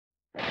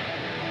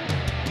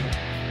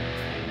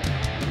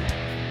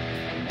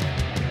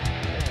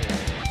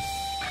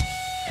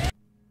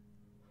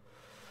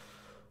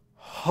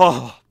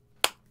Oh.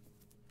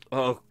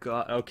 Oh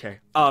god, okay.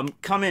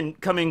 Come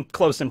in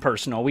close and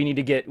personal. We need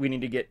to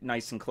get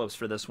nice and close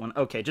for this one.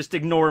 Okay, just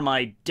ignore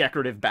my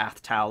decorative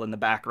bath towel in the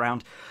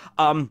background.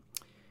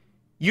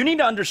 You need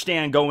to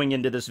understand going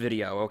into this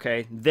video,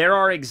 okay? There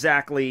are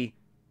exactly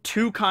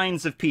two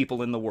kinds of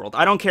people in the world.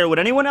 I don't care what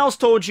anyone else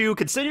told you.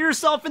 Consider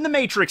yourself in the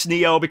Matrix,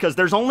 Neo, because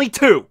there's only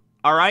two.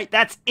 Alright?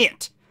 That's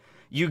it.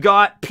 You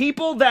got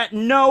people that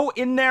know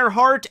in their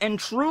heart and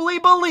truly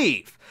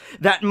believe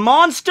that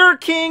Monster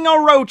King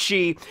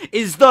Orochi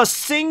is the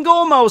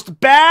single most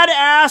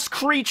badass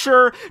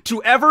creature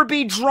to ever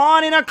be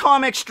drawn in a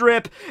comic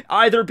strip,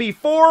 either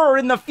before or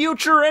in the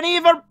future, any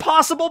of our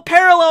possible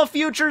parallel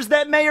futures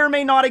that may or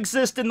may not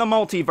exist in the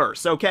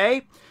multiverse,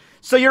 okay?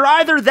 So you're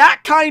either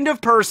that kind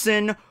of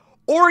person,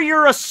 or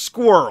you're a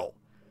squirrel.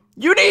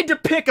 You need to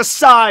pick a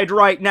side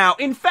right now.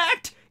 In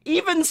fact,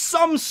 even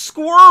some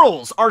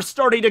squirrels are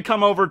starting to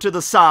come over to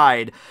the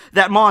side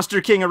that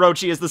Monster King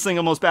Orochi is the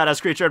single most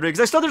badass creature ever to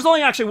exist. So there's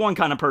only actually one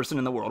kind of person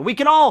in the world. We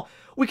can all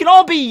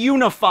be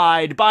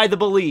unified by the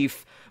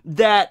belief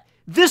that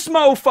this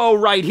mofo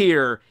right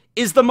here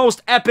is the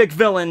most epic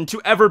villain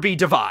to ever be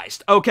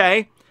devised,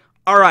 okay?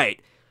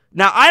 Alright.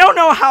 Now, I don't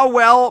know how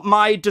well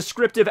my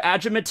descriptive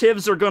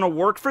adjectives are gonna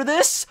work for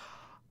this.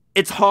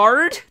 It's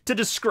hard to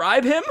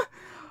describe him,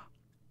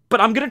 but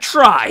I'm gonna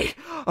try,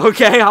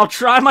 okay? I'll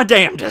try my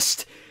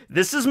damnedest.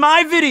 This is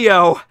my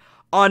video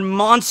on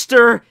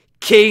Monster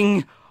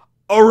King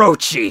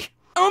Orochi.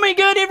 Oh my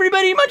god,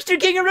 everybody, Monster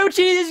King Orochi,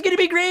 this is gonna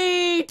be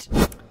great!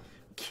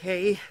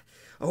 Okay.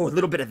 Oh, a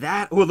little bit of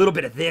that. Oh, a little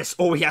bit of this.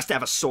 Oh, he has to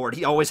have a sword.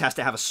 He always has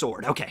to have a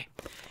sword. Okay.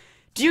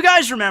 Do you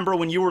guys remember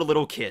when you were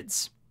little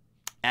kids?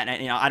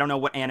 And you know, I don't know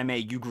what anime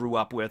you grew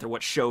up with or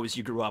what shows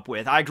you grew up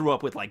with. I grew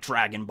up with, like,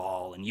 Dragon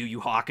Ball and Yu Yu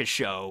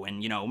Hakusho,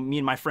 and, you know, me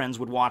and my friends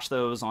would watch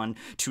those on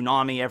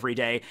Toonami every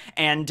day.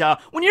 And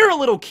when you're a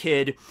little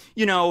kid,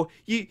 you know,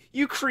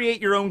 you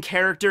create your own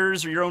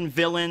characters or your own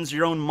villains,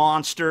 your own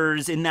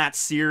monsters in that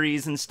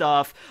series and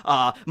stuff.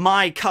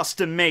 My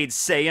custom-made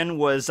Saiyan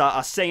was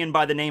a Saiyan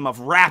by the name of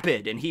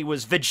Rapid, and he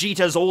was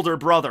Vegeta's older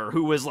brother,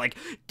 who was, like,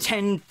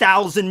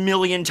 10,000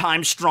 million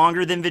times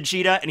stronger than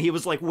Vegeta, and he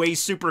was, like, way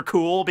super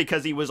cool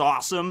because he was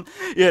awesome,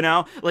 you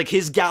know? Like,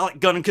 his Gallic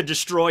gun could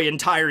destroy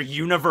entire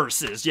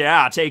universes.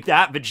 Yeah, take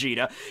that,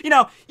 Vegeta. You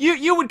know,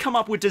 you would come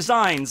up with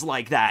designs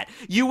like that.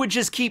 You would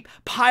just keep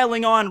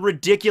piling on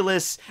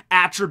ridiculous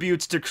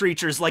attributes to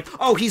creatures like,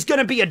 oh, he's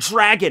gonna be a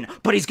dragon,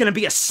 but he's gonna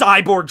be a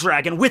cyborg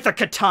dragon with a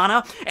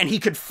katana, and he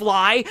could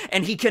fly,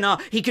 and he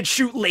could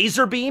shoot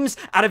laser beams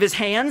out of his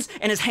hands,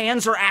 and his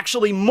hands are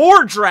actually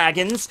more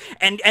dragons,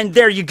 and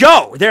there you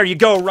go. There you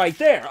go right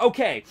there.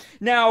 Okay,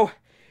 now,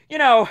 you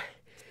know,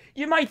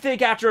 you might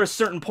think after a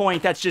certain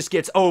point that just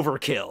gets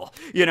overkill.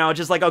 You know,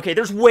 just like, okay,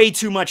 there's way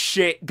too much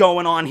shit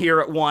going on here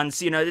at once.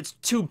 You know, it's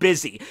too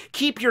busy.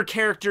 Keep your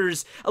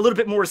characters a little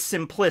bit more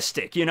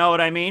simplistic, you know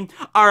what I mean?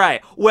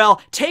 Alright,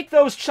 well, take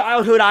those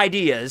childhood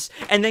ideas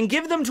and then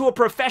give them to a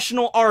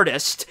professional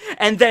artist,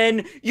 and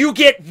then you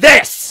get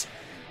this!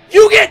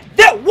 You get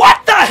that!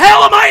 What the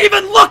hell am I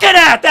even looking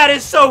at? That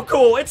is so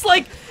cool. It's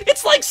like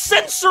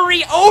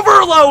sensory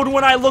overload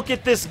when I look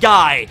at this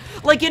guy.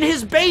 Like in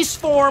his base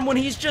form when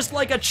he's just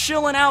like a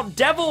chilling out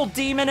devil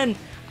demon, and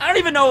I don't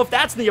even know if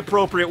that's the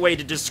appropriate way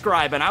to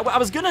describe it. I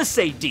was gonna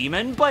say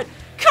demon, but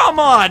come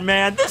on,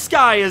 man. This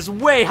guy is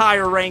way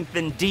higher ranked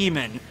than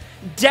demon.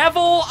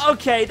 Devil,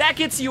 okay, that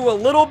gets you a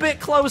little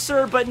bit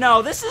closer, but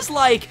no, this is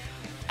like,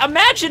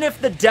 imagine if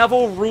the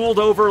devil ruled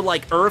over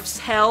like Earth's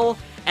hell,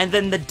 and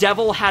then the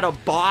devil had a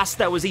boss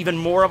that was even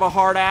more of a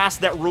hard ass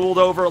that ruled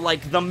over,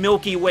 like, the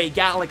Milky Way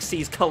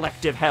galaxy's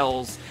collective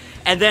hells.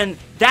 And then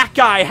that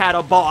guy had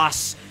a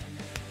boss.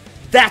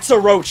 That's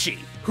Orochi,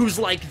 who's,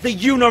 like, the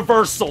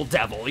universal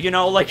devil, you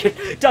know? Like,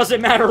 it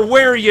doesn't matter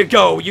where you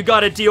go, you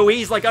gotta deal.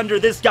 He's, like, under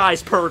this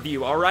guy's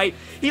purview, alright?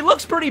 He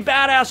looks pretty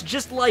badass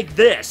just like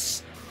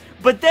this.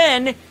 But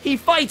then, he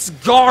fights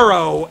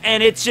Garo,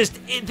 and it's just,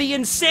 the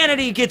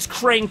insanity gets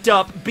cranked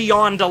up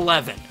beyond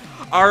 11.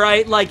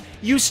 Alright, like,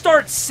 you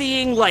start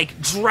seeing,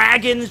 like,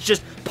 dragons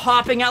just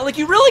popping out. Like,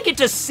 you really get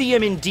to see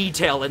him in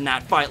detail in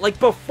that fight. Like,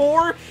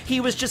 before,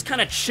 he was just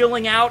kind of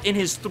chilling out in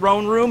his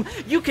throne room.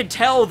 You could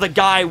tell the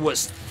guy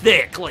was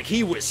thick. Like,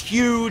 he was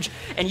huge,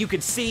 and you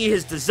could see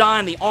his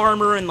design, the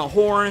armor and the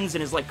horns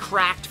and his, like,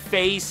 cracked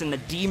face and the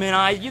demon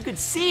eyes. You could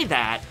see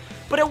that.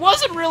 But it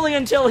wasn't really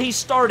until he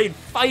started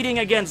fighting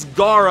against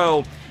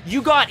Garo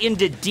you got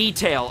into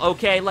detail,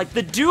 okay? Like,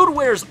 the dude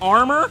wears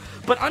armor,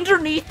 but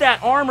underneath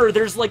that armor,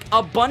 there's, like,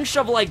 a bunch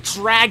of, like,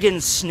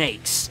 dragon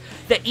snakes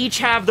that each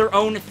have their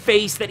own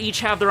face, that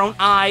each have their own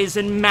eyes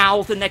and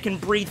mouth, and that can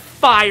breathe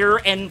fire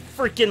and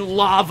freaking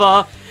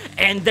lava,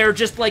 and they're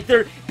just, like,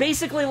 they're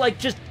basically, like,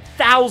 just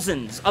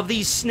thousands of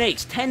these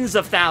snakes, tens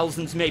of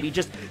thousands maybe,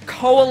 just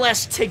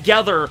coalesce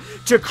together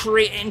to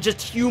create in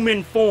just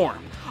human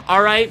form.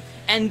 Alright?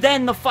 and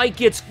then the fight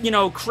gets, you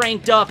know,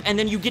 cranked up, and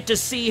then you get to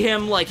see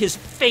him, like, his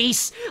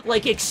face,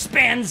 like,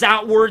 expands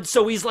outward,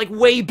 so he's, like,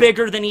 way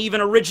bigger than he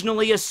even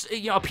originally,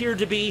 you know, appeared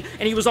to be,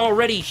 and he was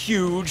already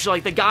huge.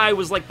 Like, the guy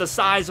was, like, the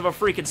size of a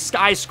freaking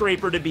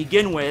skyscraper to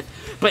begin with,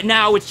 but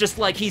now it's just,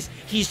 like, he's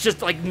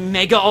just, like,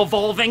 mega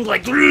evolving,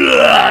 like,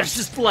 it's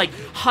just, like,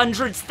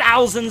 hundreds,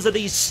 thousands of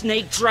these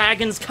snake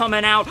dragons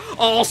coming out,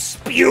 all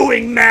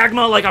spewing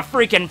magma like a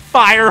freaking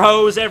fire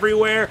hose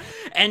everywhere,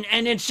 and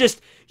it's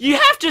just, you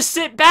have to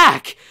sit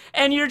back,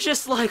 and you're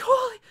just like,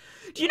 holy,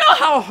 do you know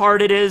how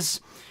hard it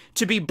is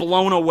to be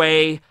blown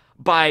away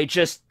by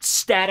just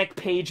static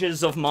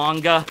pages of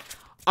manga?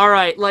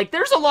 Alright, like,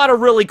 there's a lot of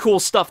really cool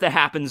stuff that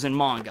happens in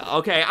manga,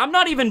 okay? I'm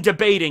not even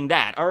debating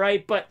that,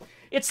 alright? But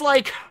it's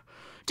like,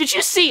 did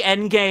you see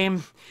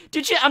Endgame?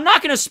 I'm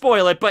not gonna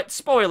spoil it, but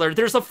spoiler,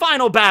 there's a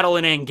final battle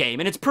in Endgame,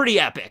 and it's pretty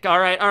epic,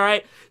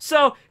 alright?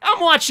 So, I'm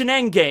watching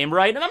Endgame,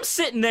 right, and I'm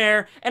sitting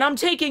there, and I'm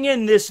taking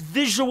in this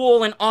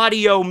visual and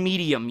audio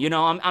medium, you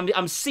know,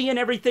 I'm seeing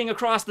everything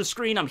across the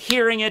screen, I'm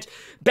hearing it,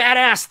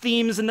 badass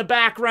themes in the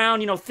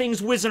background, you know,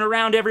 things whizzing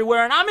around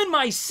everywhere, and I'm in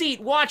my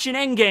seat watching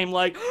Endgame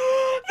like,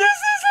 oh, this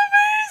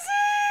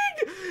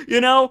is amazing!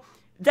 You know?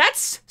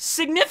 That's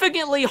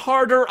significantly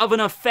harder of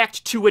an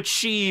effect to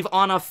achieve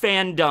on a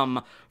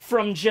fandom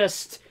from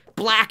just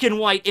black and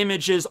white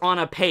images on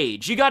a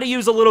page. You gotta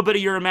use a little bit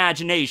of your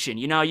imagination,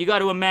 you know? You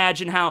gotta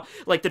imagine how,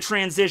 like, the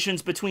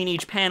transitions between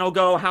each panel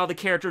go, how the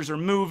characters are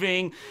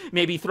moving,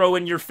 maybe throw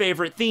in your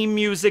favorite theme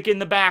music in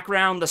the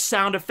background, the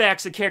sound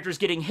effects, the characters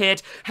getting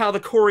hit, how the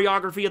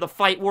choreography of the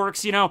fight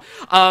works, you know?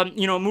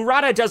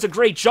 Murata does a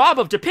great job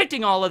of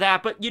depicting all of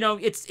that, but, you know,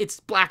 it's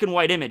black and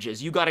white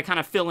images. You gotta kind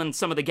of fill in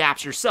some of the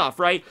gaps yourself,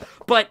 right?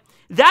 But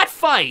that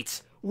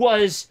fight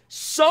was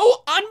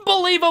so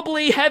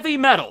unbelievably heavy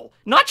metal.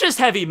 Not just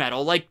heavy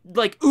metal, like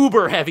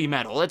uber heavy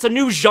metal. It's a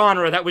new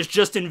genre that was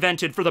just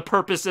invented for the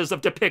purposes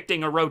of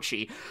depicting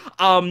Orochi.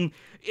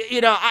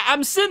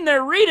 I'm sitting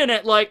there reading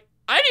it like,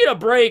 I need a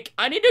break.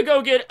 I need to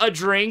go get a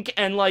drink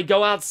and, like,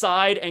 go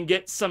outside and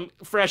get some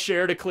fresh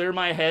air to clear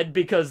my head,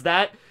 because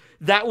that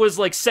was,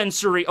 like,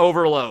 sensory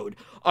overload.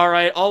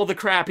 Alright, all the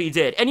crap he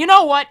did. And you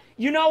know what?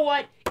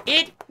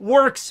 It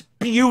works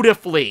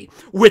beautifully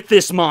with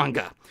this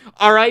manga.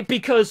 Alright,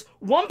 because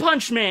One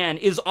Punch Man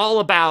is all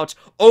about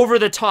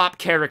over-the-top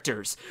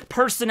characters.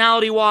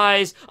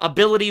 Personality-wise,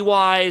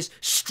 ability-wise,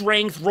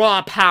 strength,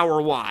 raw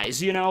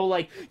power-wise, you know?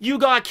 Like, you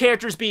got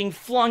characters being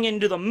flung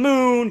into the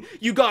moon,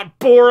 you got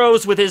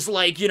Boros with his,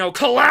 like, you know,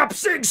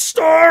 collapsing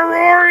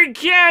star-roaring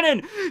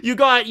cannon! You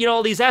got, you know,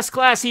 all these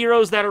S-class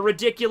heroes that are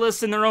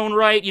ridiculous in their own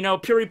right, you know,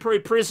 Puri Puri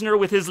Prisoner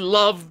with his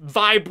love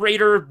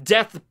vibrator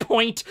death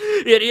point,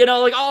 you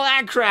know, like, all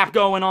that crap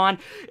going on.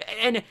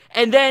 And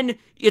then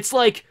it's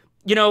like,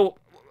 you know,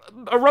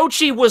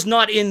 Orochi was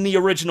not in the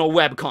original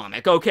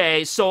webcomic,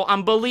 okay? So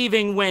I'm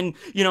believing when,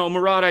 you know,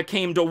 Murata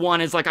came to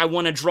One is like, I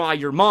want to draw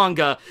your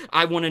manga,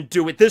 I want to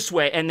do it this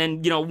way, and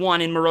then, you know,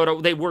 One and Murata,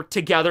 they worked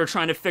together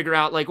trying to figure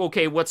out, like,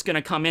 okay, what's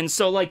gonna come in?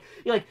 So, like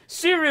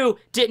Tsuru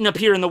didn't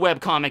appear in the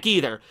webcomic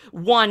either.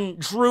 One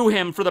drew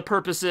him for the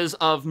purposes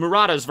of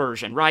Murata's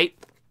version, right?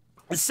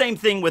 The same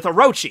thing with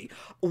Orochi.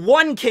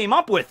 One came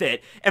up with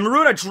it, and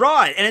Murata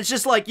drew it, and it's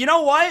just like, you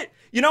know what?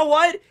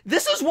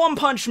 This is One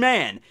Punch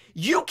Man.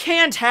 You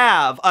can't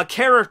have a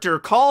character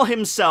call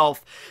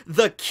himself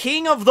the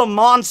King of the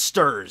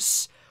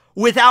Monsters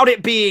without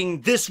it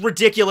being this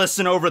ridiculous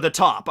and over the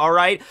top,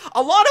 alright?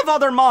 A lot of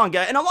other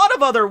manga, and a lot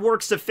of other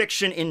works of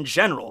fiction in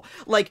general,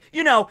 like,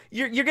 you know,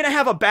 you're gonna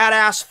have a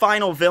badass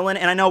final villain,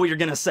 and I know what you're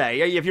gonna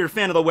say. If you're a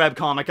fan of the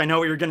webcomic, I know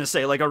what you're gonna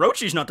say. Like,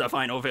 Orochi's not the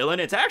final villain,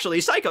 it's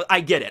actually Psycho.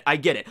 I get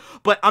it.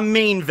 But a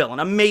main villain,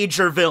 a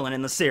major villain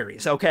in the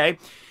series, okay?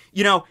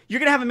 You know, you're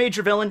gonna have a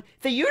major villain.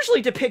 They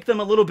usually depict them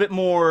a little bit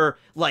more,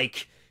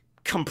 like,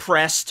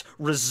 compressed,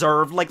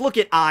 reserved. Like, look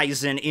at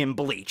Aizen in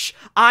Bleach.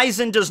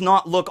 Aizen does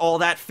not look all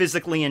that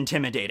physically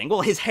intimidating. Well,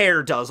 his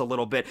hair does a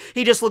little bit.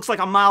 He just looks like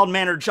a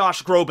mild-mannered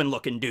Josh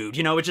Groban-looking dude,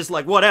 you know? It's just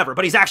like, whatever,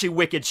 but he's actually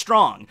wicked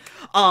strong.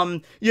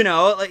 You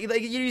know, like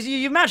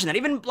you imagine that.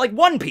 Even, like,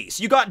 One Piece.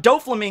 You got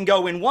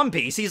Doflamingo in One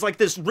Piece. He's, like,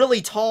 this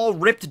really tall,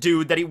 ripped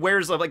dude that he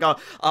wears, like,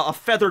 a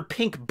feathered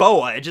pink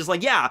boa. It's just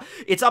like, yeah,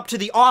 it's up to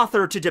the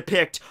author to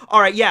depict,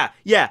 alright,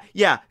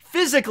 yeah.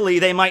 Physically,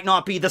 they might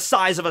not be the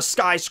size of a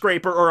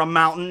skyscraper or a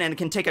mountain and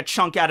can take a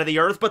chunk out of the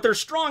earth, but they're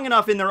strong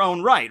enough in their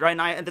own right?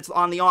 And it's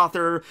on the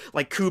author,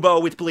 like Kubo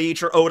with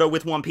Bleach or Oda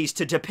with One Piece,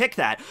 to depict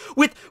that.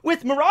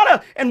 With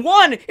Murata and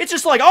One, it's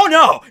just like, oh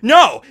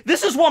no,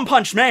 this is One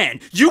Punch Man.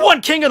 You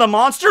want King of the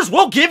Monsters?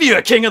 We'll give you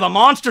a King of the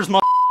Monsters,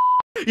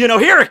 you know,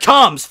 here it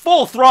comes,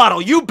 full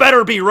throttle, you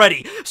better be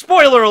ready.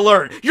 Spoiler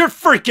alert, you're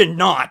freaking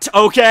not,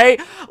 okay?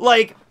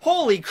 Like,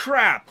 holy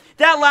crap.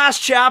 That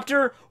last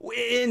chapter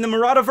in the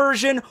Murata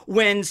version,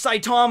 when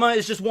Saitama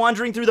is just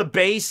wandering through the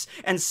base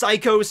and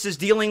Psychos is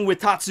dealing with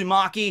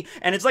Tatsumaki,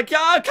 and it's like,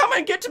 yeah, come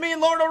and get to me,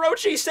 and Lord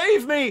Orochi,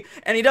 save me!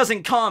 And he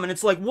doesn't come, and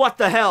it's like, what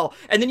the hell?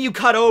 And then you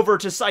cut over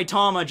to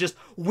Saitama just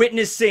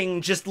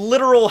witnessing just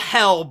literal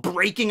hell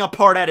breaking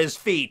apart at his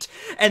feet,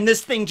 and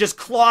this thing just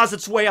claws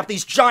its way up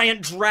these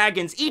giant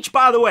dragons. Each,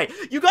 by the way,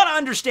 you gotta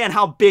understand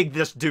how big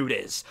this dude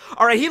is.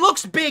 Alright, he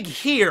looks big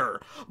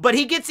here, but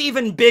he gets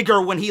even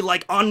bigger when he,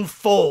 like,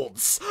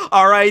 unfolds.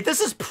 Alright, this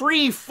is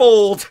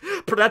pre-fold,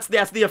 that's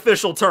the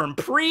official term,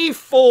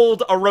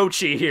 pre-fold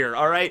Orochi here,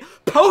 alright?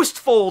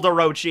 Post-fold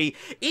Orochi,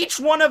 each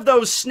one of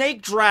those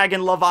snake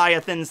dragon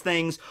leviathans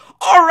things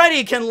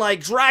already can, like,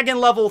 dragon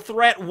level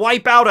threat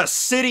wipe out a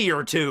city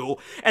or two,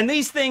 and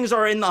these things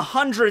are in the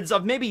hundreds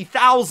of maybe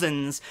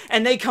thousands,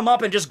 and they come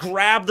up and just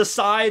grab the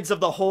sides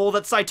of the hole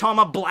that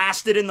Saitama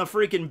blasted in the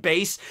freaking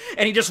base,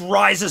 and he just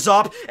rises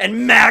up,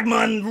 and magma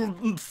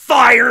and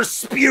fire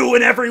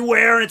spewing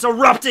everywhere, and it's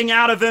erupting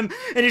out of him,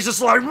 and he's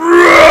just like,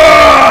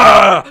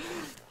 "Rah!"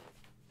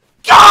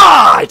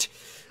 God!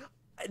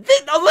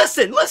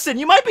 Listen,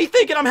 you might be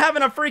thinking I'm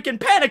having a freaking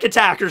panic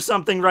attack or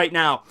something right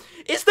now.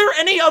 Is there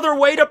any other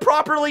way to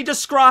properly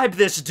describe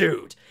this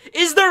dude?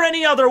 Is there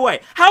any other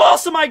way? How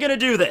else am I gonna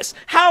do this?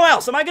 How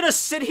else? Am I gonna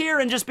sit here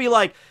and just be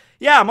like,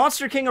 yeah,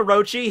 Monster King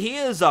Orochi, he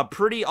is a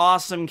pretty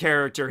awesome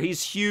character.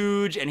 He's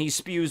huge, and he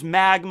spews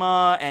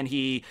magma, and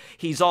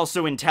he's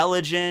also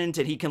intelligent,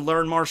 and he can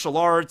learn martial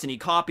arts, and he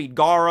copied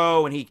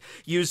Garo, and he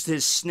used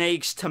his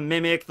snakes to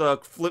mimic the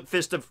flip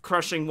fist of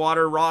crushing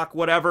water rock,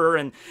 whatever,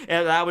 and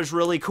that was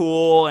really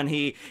cool, and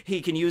he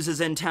can use his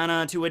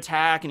antenna to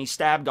attack, and he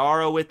stabbed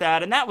Garo with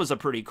that, and that was a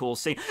pretty cool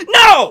scene.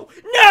 No!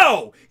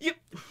 No!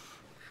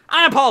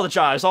 I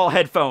apologize, all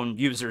headphone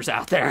users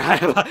out there.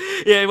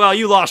 Yeah, well,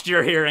 you lost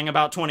your hearing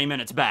about 20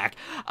 minutes back.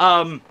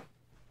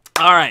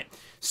 Alright,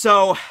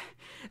 so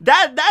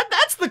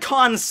that's the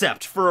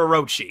concept for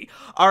Orochi,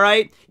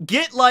 alright?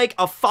 Get, like,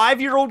 a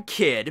 5-year-old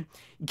kid,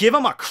 give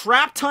him a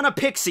crap ton of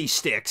pixie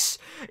sticks,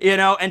 you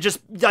know, and just,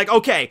 like,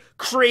 okay,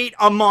 create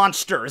a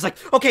monster. It's like,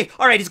 okay,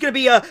 alright, he's gonna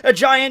be a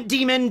giant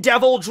demon,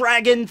 devil,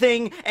 dragon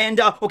thing, and,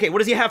 okay, what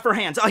does he have for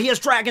hands? He has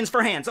dragons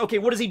for hands. Okay,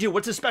 what does he do?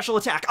 What's his special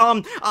attack?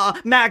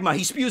 Magma.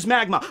 He spews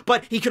magma,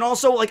 but he can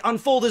also, like,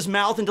 unfold his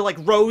mouth into, like,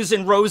 rows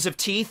and rows of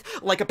teeth,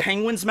 like a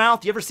penguin's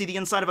mouth. You ever see the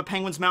inside of a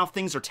penguin's mouth?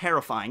 Things are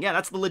terrifying. Yeah,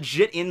 that's the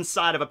legit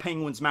inside of a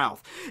penguin's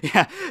mouth.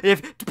 Yeah,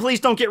 please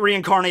don't get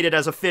reincarnated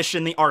as a fish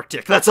in the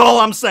Arctic. That's all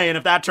I'm saying,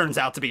 if that turns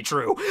out to be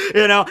true,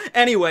 you know?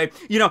 Anyway,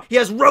 you know, he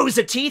has rows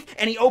of teeth,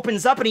 and he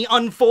opens up, and he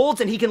unfolds,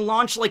 and he can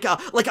launch like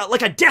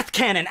a death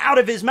cannon out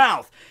of his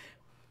mouth.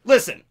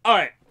 Listen,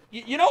 alright,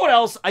 you know what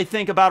else I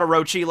think about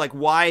Orochi, like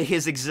why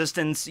his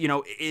existence, you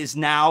know, is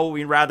now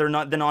rather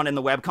than on in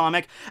the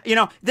webcomic? You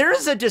know, there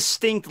is a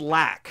distinct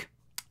lack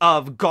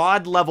of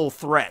god-level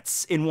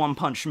threats in One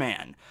Punch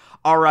Man,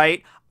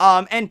 alright?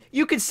 And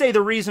you could say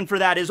the reason for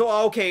that is,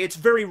 oh, okay, it's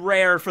very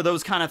rare for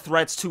those kind of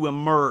threats to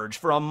emerge,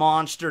 for a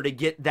monster to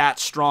get that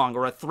strong,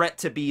 or a threat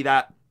to be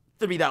that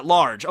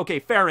large. Okay,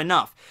 fair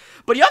enough.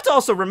 But you have to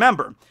also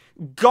remember,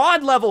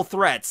 god-level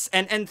threats,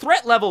 and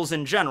threat levels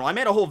in general, I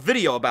made a whole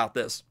video about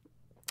this,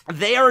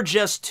 they are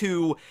just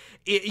to,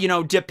 you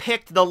know,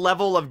 depict the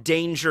level of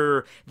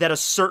danger that a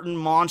certain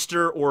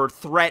monster or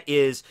threat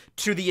is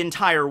to the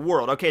entire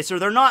world. Okay, so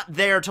they're not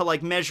there to,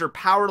 like, measure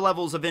power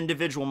levels of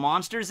individual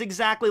monsters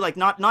exactly, like,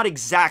 not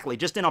exactly,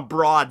 just in a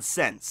broad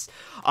sense.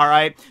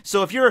 Alright,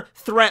 so if you're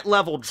threat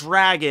level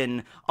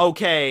dragon,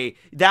 okay,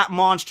 that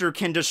monster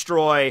can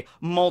destroy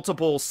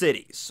multiple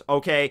cities,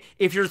 okay?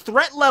 If you're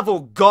threat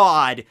level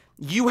god,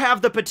 you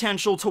have the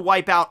potential to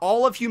wipe out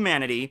all of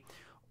humanity,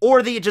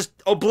 or just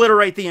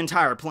obliterate the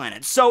entire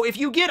planet. So if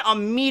you get a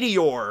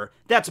meteor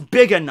that's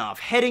big enough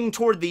heading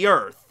toward the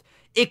Earth,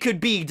 it could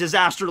be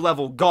disaster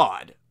level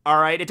god.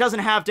 Alright? It doesn't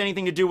have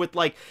anything to do with,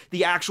 like,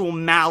 the actual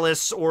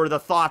malice or the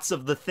thoughts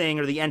of the thing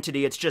or the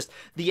entity. It's just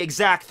the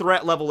exact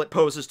threat level it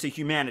poses to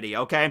humanity,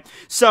 okay?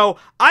 So,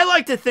 I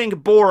like to think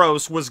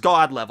Boros was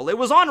god level. It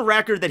was on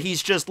record that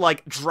he's just,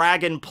 like,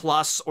 dragon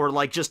plus or,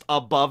 like, just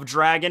above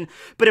dragon.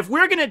 But if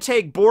we're gonna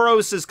take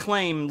Boros'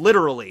 claim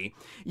literally,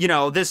 you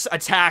know, this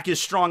attack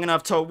is strong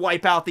enough to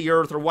wipe out the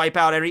Earth or wipe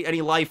out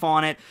any life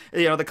on it,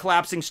 you know, the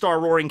collapsing star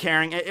roaring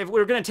carrying, if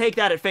we're gonna take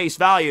that at face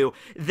value,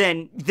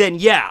 then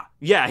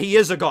yeah, he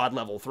is a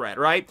god-level threat,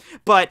 right?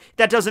 But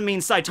that doesn't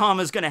mean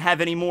Saitama's gonna have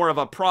any more of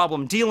a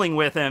problem dealing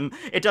with him.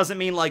 It doesn't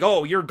mean like,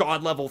 oh, you're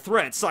god-level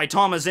threat,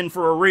 Saitama's in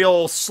for a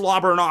real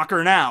slobber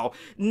knocker now.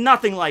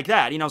 Nothing like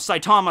that. You know,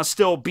 Saitama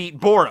still beat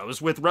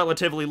Boros with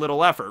relatively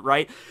little effort,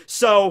 right?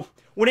 So,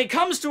 when it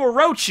comes to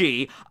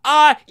Orochi,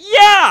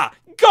 yeah!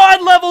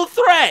 God-level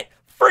threat!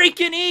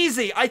 Freaking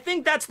easy! I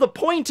think that's the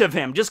point of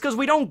him, just because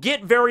we don't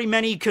get very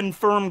many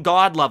confirmed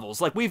god levels.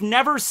 Like, we've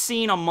never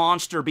seen a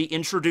monster be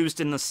introduced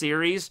in the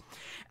series.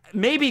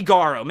 Maybe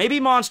Garo, maybe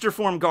Monster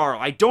Form Garo.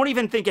 I don't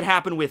even think it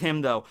happened with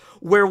him, though,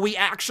 where we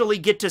actually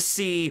get to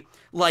see,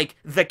 like,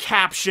 the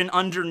caption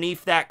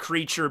underneath that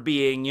creature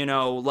being, you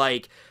know,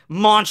 like,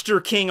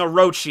 Monster King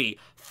Orochi,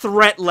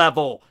 threat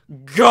level,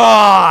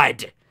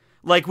 God!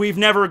 Like, we've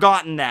never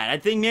gotten that. I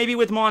think maybe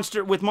with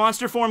Monster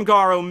Form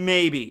Garo,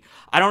 maybe.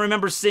 I don't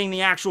remember seeing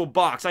the actual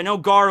box. I know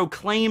Garo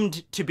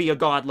claimed to be a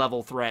god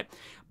level threat,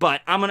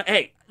 but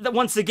hey,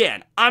 once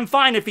again, I'm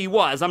fine if he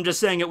was. I'm just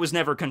saying it was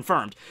never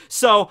confirmed.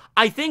 So,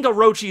 I think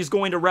Orochi is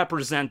going to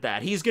represent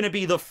that. He's going to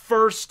be the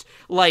first,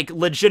 like,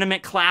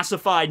 legitimate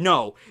classified,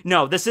 no,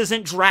 this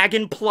isn't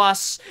Dragon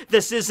Plus.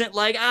 This isn't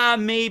like,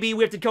 maybe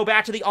we have to go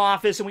back to the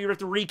office and we have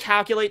to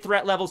recalculate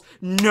threat levels.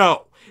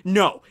 No,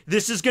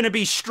 this is going to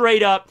be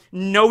straight up,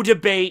 no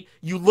debate.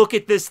 You look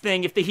at this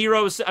thing, if the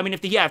Hero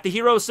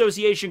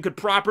Association could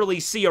properly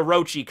see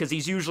Orochi, because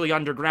he's usually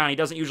underground, he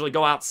doesn't usually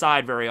go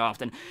outside very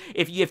often.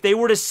 If they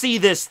were to see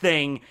this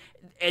thing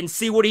and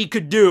see what he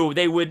could do,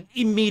 they would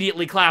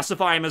immediately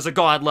classify him as a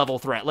god level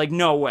threat. Like,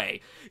 no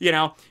way, you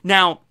know?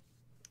 Now,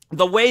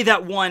 the way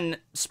that one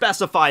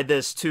specified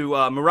this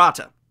to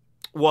Murata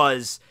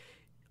was,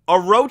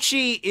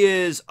 Orochi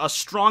is a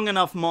strong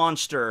enough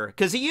monster,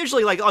 because he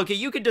usually, like, okay,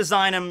 you could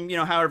design him, you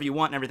know, however you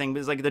want and everything, but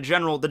it's like the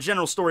general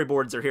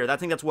storyboards are here. I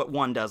think that's what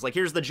one does. Like,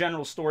 here's the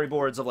general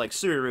storyboards of, like,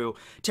 Suru,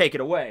 take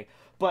it away.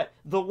 But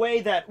the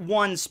way that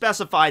one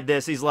specified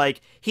this,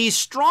 he's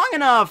strong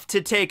enough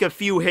to take a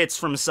few hits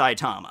from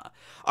Saitama.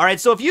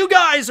 Alright, so if you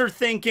guys are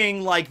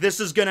thinking, like, this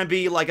is gonna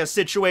be, like, a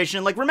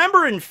situation, like,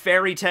 remember in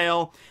Fairy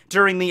Tail,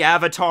 during the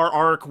Avatar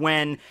arc,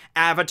 when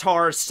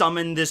Avatar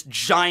summoned this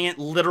giant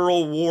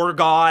literal war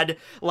god,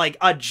 like,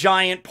 a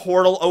giant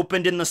portal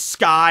opened in the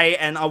sky,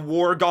 and a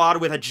war god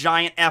with a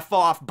giant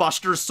F-off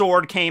Buster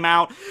Sword came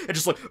out, and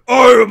just like,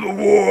 I am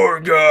the war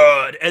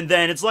god! And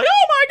then it's like,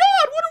 oh my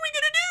god, what are we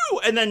gonna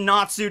do? And then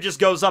Natsu just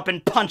goes up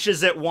and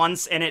punches it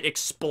once, and it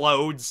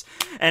explodes.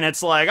 And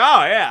it's like,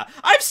 oh yeah,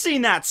 I've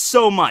seen that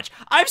so much.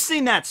 I've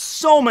seen that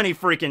so many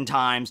freaking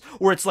times,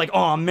 where it's like,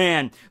 oh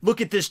man,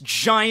 look at this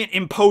giant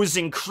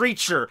imposing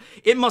creature.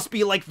 It must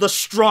be like the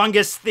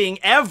strongest thing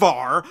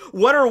ever.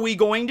 What are we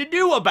going to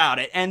do about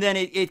it? And then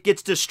it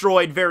gets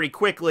destroyed very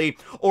quickly,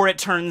 or it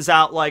turns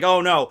out like, oh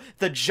no,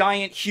 the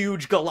giant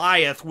huge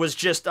Goliath was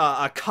just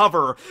a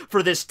cover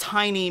for this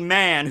tiny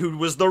man who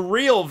was the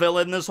real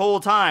villain this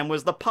whole time,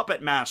 was the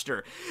puppet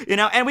master. You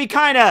know, and we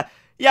kind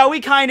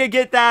of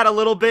get that a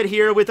little bit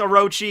here with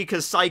Orochi,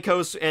 because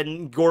Psychos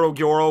and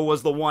Goro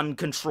was the one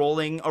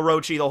controlling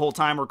Orochi the whole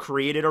time, or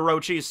created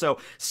Orochi, so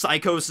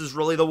Psychos is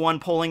really the one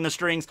pulling the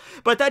strings.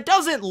 But that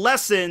doesn't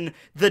lessen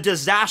the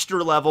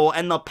disaster level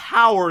and the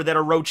power that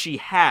Orochi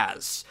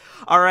has.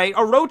 Alright,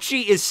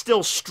 Orochi is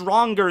still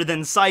stronger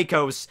than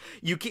Psychos,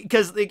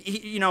 because,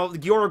 you know,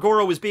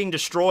 Goro was being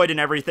destroyed and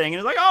everything, and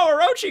it's like, oh,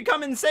 Orochi,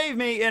 come and save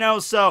me, you know,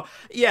 so,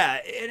 yeah,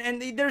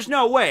 and there's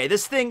no way.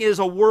 This thing is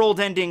a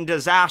world-ending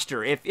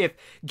disaster. If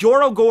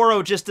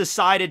Goro just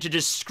decided to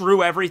just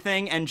screw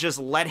everything and just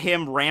let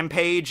him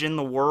rampage in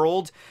the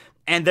world,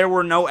 and there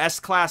were no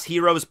S-class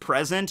heroes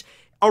present,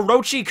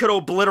 Orochi could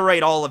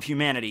obliterate all of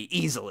humanity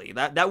easily.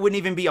 That wouldn't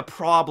even be a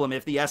problem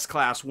if the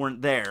S-Class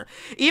weren't there.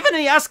 Even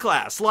the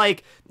S-Class,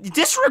 like,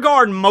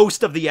 disregard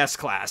most of the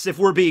S-Class, if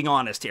we're being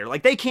honest here.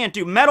 Like, they can't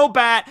do Metal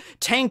Bat,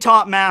 Tank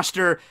Top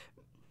Master,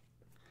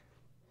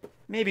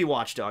 maybe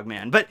Watchdog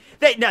Man, but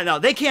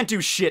they can't do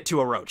shit to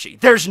Orochi.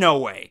 There's no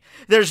way.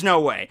 There's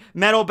no way.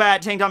 Metal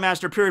Bat, Tank Top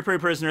Master, Puri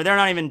Prisoner, they're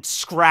not even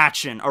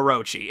scratching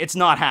Orochi. It's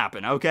not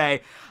happening,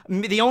 okay?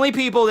 The only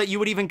people that you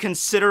would even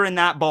consider in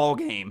that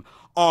ballgame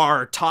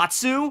are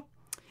Tatsu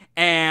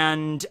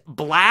and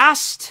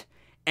Blast,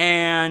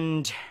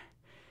 and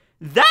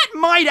that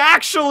might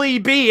actually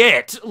be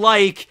it.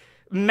 Like,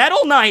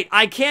 Metal Knight,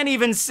 I can't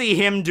even see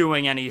him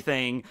doing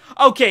anything.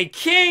 Okay,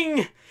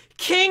 King,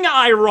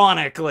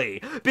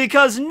 ironically,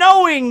 because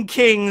knowing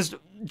King's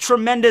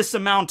tremendous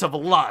amount of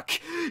luck,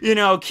 you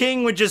know,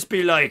 King would just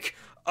be like,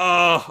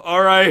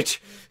 alright,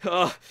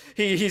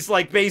 he's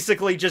like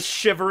basically just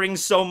shivering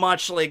so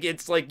much, like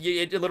it's like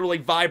it literally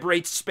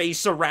vibrates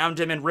space around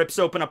him and rips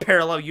open a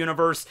parallel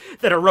universe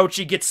that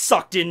Orochi gets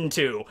sucked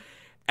into.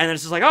 And then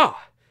it's just like, oh,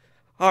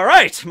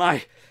 alright,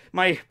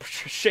 my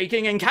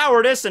shaking and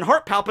cowardice and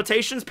heart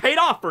palpitations paid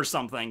off or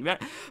something.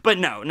 But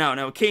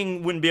no,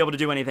 King wouldn't be able to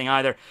do anything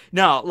either.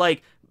 No,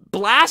 like,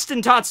 Blast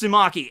and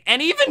Tatsumaki,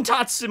 and even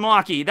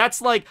Tatsumaki,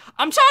 that's like,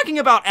 I'm talking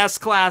about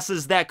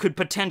S-classes that could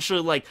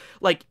potentially,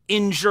 like,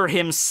 injure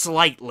him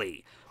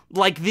slightly.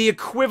 Like, the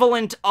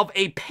equivalent of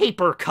a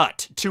paper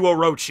cut to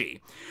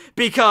Orochi.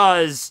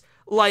 Because,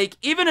 like,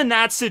 even in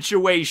that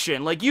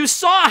situation, like, you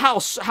saw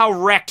how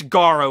wrecked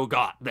Garo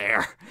got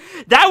there.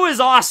 That was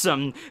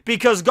awesome,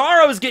 because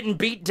Garo's getting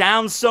beat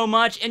down so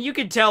much, and you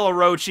could tell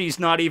Orochi's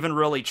not even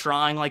really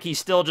trying, like, he's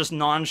still just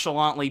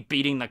nonchalantly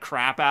beating the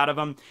crap out of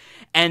him.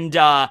 And,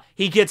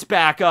 he gets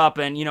back up,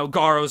 and, you know,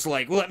 Garo's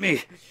like, let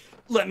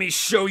me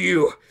show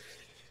you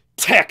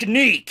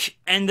technique.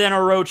 And then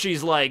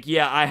Orochi's like,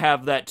 yeah, I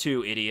have that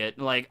too, idiot.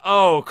 Like,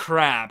 oh,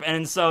 crap.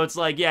 And so it's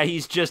like, yeah,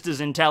 he's just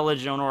as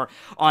intelligent or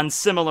on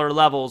similar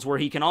levels where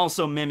he can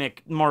also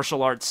mimic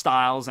martial arts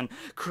styles and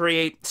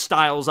create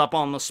styles up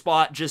on the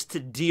spot just to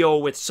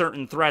deal with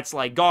certain threats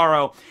like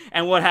Garo.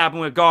 And what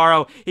happened with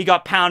Garo? He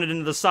got pounded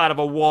into the side of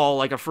a wall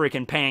like a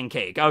freaking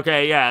pancake.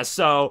 Okay, yeah,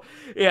 so,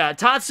 yeah,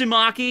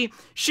 Tatsumaki,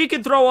 she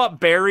could throw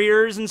up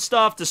barriers and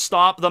stuff to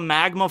stop the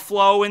magma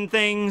flow and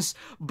things,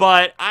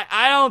 but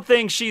I don't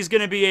think she's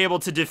gonna be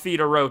able to defeat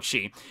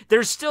Orochi.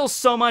 There's still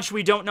so much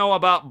we don't know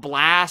about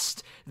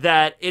Blast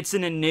that it's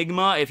an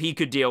enigma if he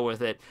could deal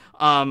with it.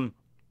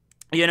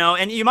 You know,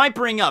 and you might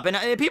bring up,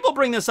 and people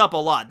bring this up a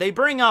lot, they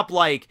bring up,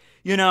 like,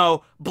 you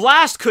know,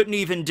 Blast couldn't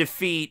even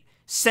defeat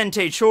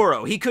Sentei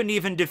Choro. He couldn't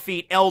even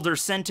defeat Elder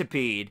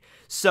Centipede.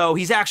 So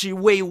he's actually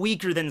way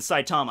weaker than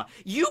Saitama.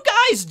 You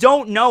guys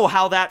don't know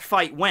how that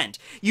fight went.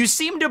 You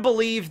seem to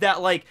believe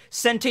that, like,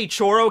 Sentei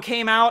Choro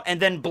came out and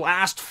then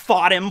Blast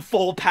fought him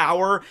full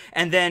power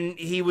and then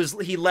he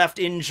left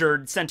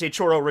injured. Sentei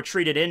Choro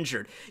retreated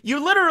injured.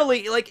 You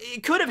literally, like,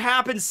 it could have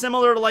happened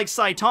similar to, like,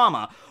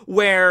 Saitama,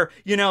 where,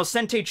 you know,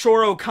 Sentei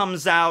Choro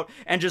comes out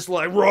and just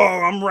like,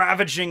 "Roar, I'm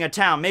ravaging a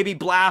town." Maybe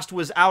Blast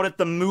was out at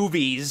the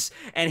movies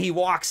and he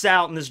walks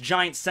out and this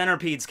giant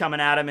centipede's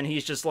coming at him and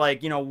he's just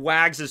like, you know,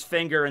 wags his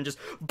finger and just,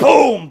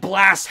 boom,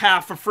 blasts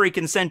half of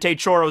freaking Sentei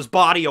Choro's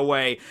body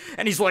away.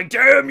 And he's like,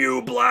 "Damn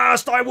you,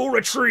 Blast, I will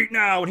retreat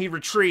now." And he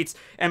retreats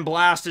and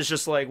Blast is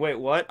just like, "Wait,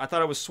 what? I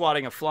thought I was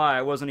swatting a fly.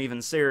 I wasn't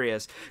even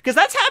serious." Because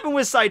that's happened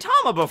with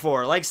Saitama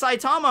before. Like,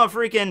 Saitama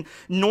freaking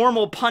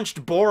normal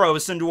punched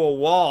Boros into a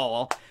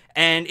wall.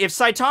 And if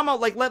Saitama,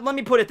 like, let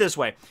me put it this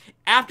way.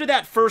 After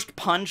that first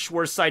punch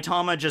where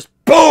Saitama just,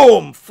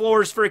 boom,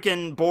 floors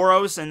freaking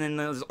Boros and then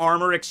his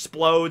armor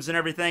explodes and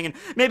everything, and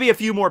maybe a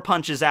few more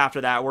punches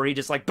after that where he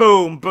just like,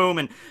 boom, boom,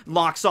 and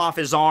locks off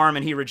his arm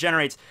and he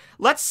regenerates.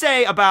 Let's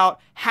say about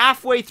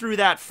halfway through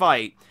that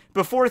fight,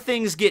 before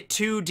things get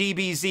too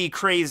DBZ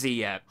crazy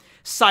yet,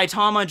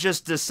 Saitama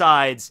just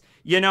decides,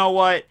 you know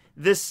what?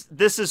 This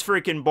is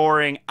freaking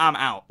boring, I'm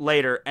out,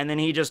 later. And then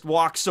he just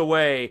walks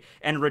away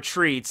and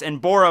retreats.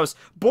 And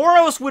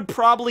Boros would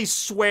probably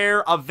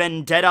swear a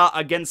vendetta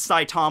against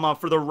Saitama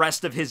for the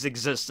rest of his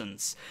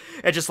existence.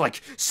 And just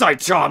like,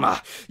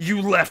 "Saitama,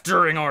 you left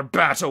during our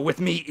battle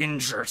with me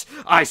injured.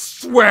 I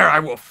swear I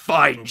will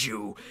find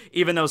you."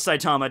 Even though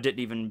Saitama didn't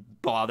even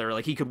bother.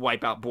 Like, he could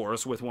wipe out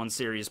Boros with one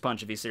serious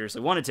punch if he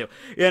seriously wanted to,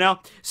 you know?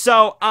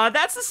 So,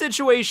 that's the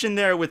situation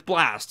there with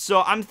Blast.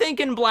 So, I'm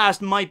thinking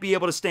Blast might be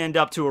able to stand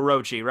up to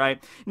Orochi,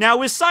 right? Now,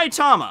 with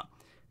Saitama,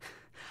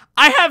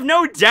 I have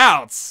no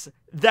doubts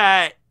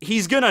that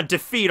he's gonna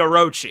defeat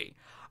Orochi,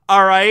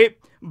 alright?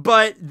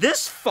 But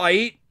this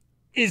fight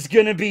is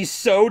gonna be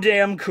so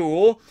damn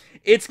cool.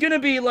 It's gonna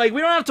be like,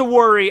 we don't have to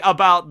worry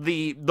about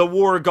the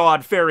war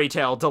god fairy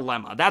tale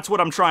dilemma. That's what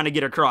I'm trying to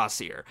get across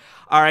here.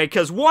 Alright,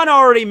 because one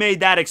already made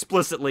that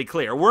explicitly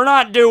clear. We're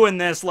not doing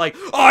this like,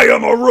 "I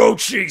am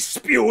Orochi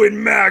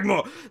spewing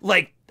magma,"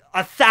 like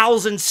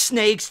 1,000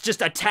 snakes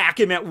just attack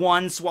him at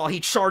once while he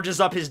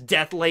charges up his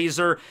death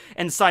laser,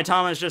 and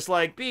Saitama's just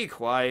like, "Be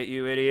quiet,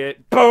 you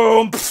idiot."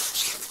 Boom!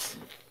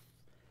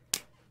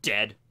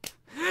 Dead.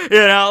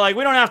 You know, like,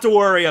 we don't have to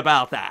worry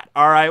about that,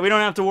 alright? We don't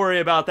have to worry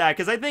about that,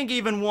 because I think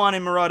even Juan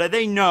and Murata,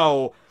 they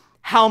know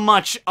how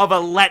much of a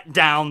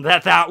letdown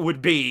that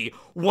would be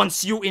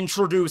once you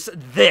introduce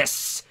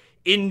this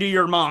into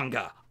your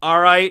manga,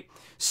 alright?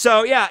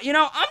 So, yeah, you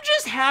know, I'm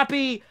just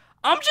happy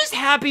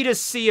to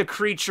see a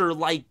creature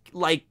like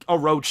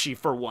Orochi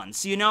for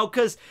once, you know,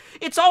 because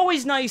it's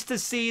always nice to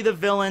see the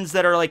villains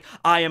that are like,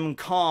 "I am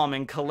calm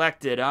and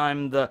collected, I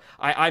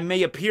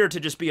may appear to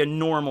just be a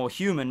normal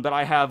human, but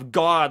I have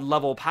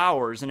god-level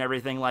powers and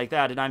everything like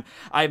that, and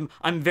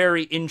I'm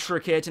very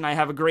intricate, and I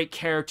have a great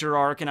character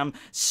arc, and I'm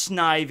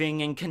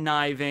sniving and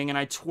conniving, and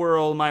I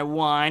twirl my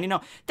wine," you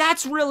know,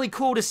 that's really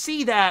cool to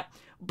see that,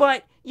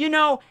 but you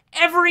know,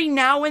 every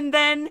now and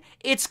then,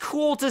 it's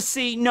cool to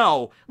see,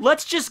 no,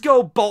 let's just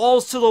go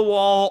balls to the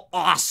wall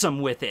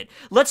awesome with it.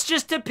 Let's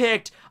just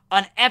depict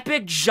an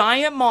epic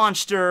giant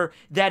monster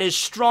that is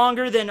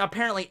stronger than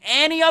apparently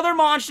any other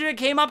monster that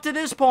came up to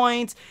this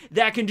point,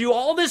 that can do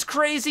all this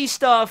crazy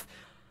stuff.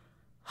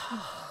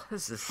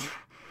 This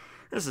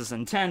is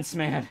intense,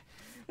 man.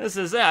 This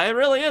is, yeah, it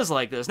really is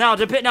like this.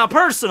 Now,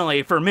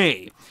 personally, for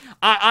me,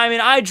 I mean,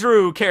 I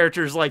drew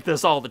characters like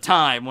this all the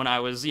time when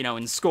I was, you know,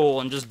 in school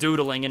and just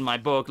doodling in my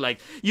book. Like,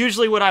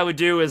 usually what I would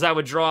do is I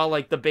would draw,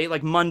 like,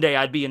 like, Monday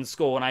I'd be in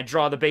school and I'd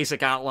draw the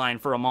basic outline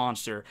for a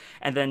monster.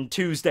 And then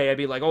Tuesday I'd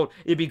be like, "Oh,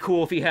 it'd be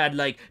cool if he had,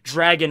 like,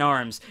 dragon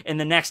arms." And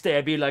the next day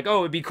I'd be like,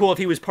 "Oh, it'd be cool if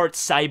he was part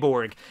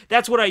cyborg."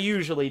 That's what I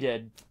usually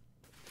did.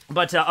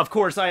 But, of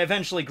course, I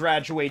eventually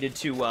graduated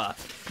to,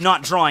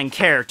 not drawing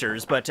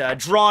characters, but,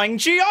 drawing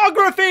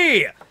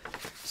geography!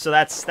 So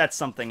that's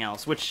something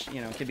else, which,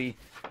 you know, could be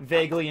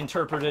vaguely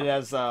interpreted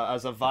as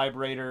a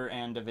vibrator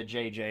and a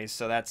vajayjay,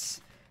 so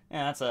that's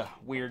a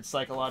weird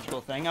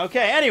psychological thing.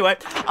 Okay, anyway,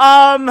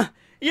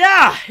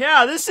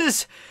 yeah,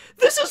 this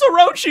This is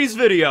Orochi's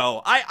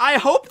video. I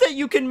hope that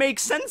you can make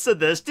sense of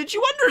this. Did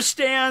you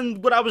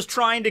understand what I was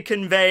trying to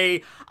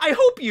convey? I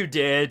hope you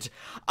did.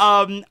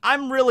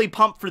 I'm really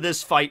pumped for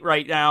this fight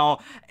right now.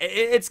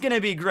 It's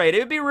gonna be great.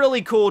 It'd be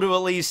really cool to at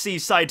least see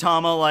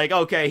Saitama, like,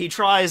 okay, he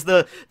tries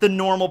the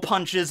normal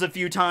punches a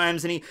few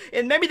times,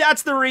 and maybe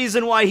that's the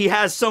reason why he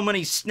has so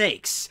many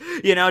snakes.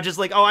 You know, just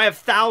like, oh, I have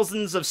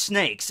thousands of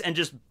snakes, and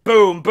just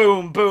boom,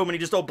 boom, boom, and he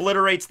just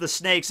obliterates the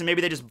snakes, and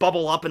maybe they just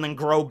bubble up and then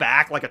grow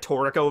back like a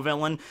Toriko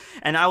villain.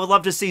 And I would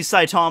love to see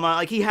Saitama,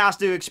 like, he has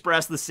to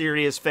express the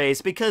serious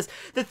face, because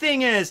the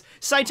thing is,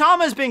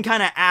 Saitama's been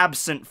kind of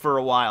absent for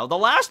a while. The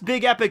last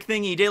big epic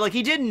thing he did, like,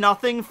 he did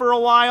nothing for a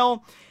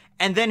while,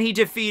 and then he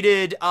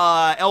defeated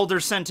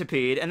Elder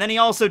Centipede, and then he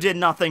also did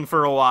nothing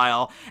for a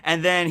while,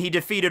 and then he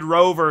defeated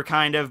Rover,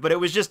 kind of, but it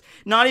was just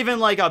not even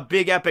like a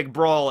big epic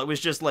brawl. It was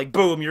just like,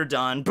 boom, you're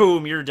done,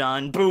 boom, you're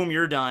done, boom,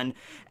 you're done.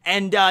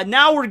 And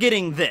now we're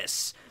getting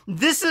this.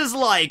 This is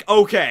like,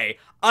 okay,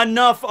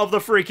 enough of the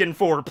freaking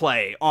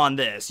foreplay on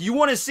this. You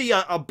want to see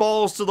a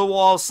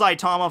balls-to-the-wall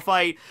Saitama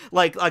fight,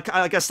 like a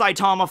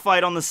Saitama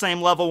fight on the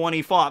same level when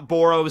he fought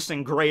Boros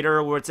and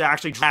Greater, where it's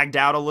actually dragged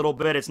out a little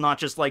bit. It's not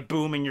just like,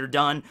 boom, and you're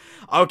done.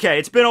 Okay,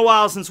 it's been a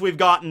while since we've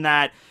gotten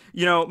that.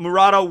 You know,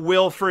 Murata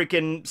will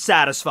freaking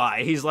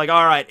satisfy. He's like,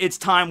 alright, it's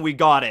time, we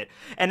got it.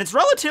 And it's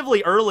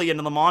relatively early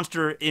into the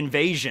monster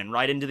invasion,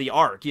 right into the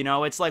arc, you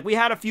know? It's like, we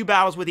had a few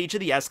battles with each of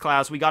the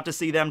S-Class, we got to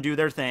see them do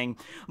their thing,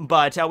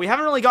 but we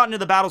haven't really gotten to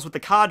the battles with the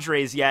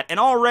cadres yet, and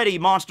already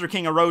Monster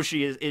King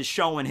Orochi is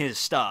showing his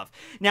stuff.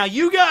 Now,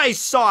 you guys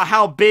saw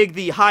how big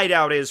the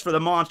hideout is for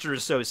the Monster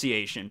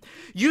Association.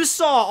 You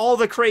saw all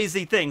the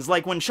crazy things,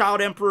 like when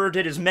Child Emperor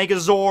did his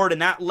Megazord,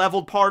 and that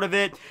leveled part of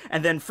it,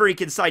 and then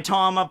freaking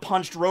Saitama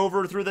punched Rover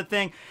through the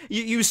thing.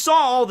 You saw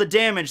all the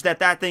damage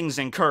that thing's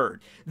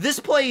incurred. This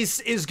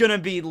place is gonna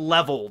be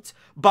leveled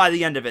by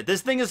the end of it.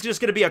 This thing is just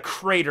gonna be a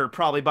crater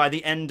probably by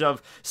the end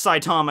of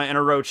Saitama and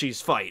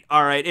Orochi's fight.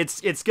 Alright,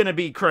 it's gonna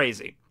be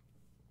crazy.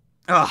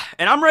 And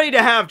I'm ready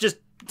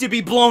to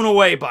be blown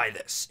away by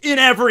this in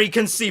every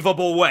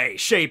conceivable way,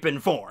 shape,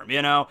 and form,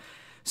 you know?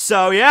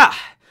 So yeah.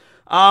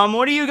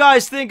 What do you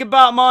guys think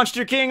about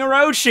Monster King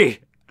Orochi?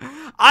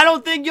 I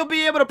don't think you'll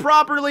be able to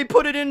properly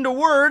put it into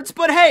words,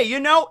 but hey, you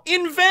know,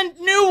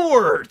 invent new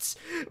words.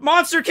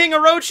 Monster King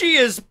Orochi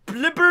is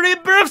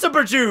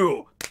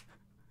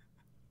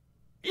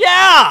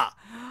yeah!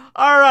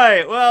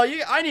 Alright, well,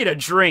 I need a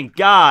drink.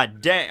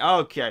 God dang.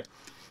 Okay.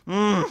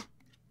 Alright.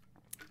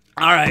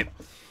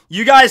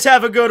 You guys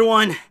have a good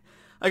one.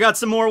 I got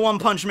some more One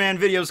Punch Man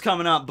videos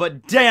coming up,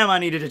 but damn, I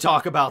needed to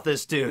talk about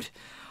this dude.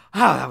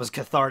 Oh, that was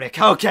cathartic.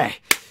 Okay.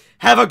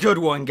 Have a good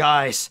one,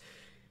 guys.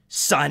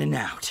 Signing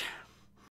out.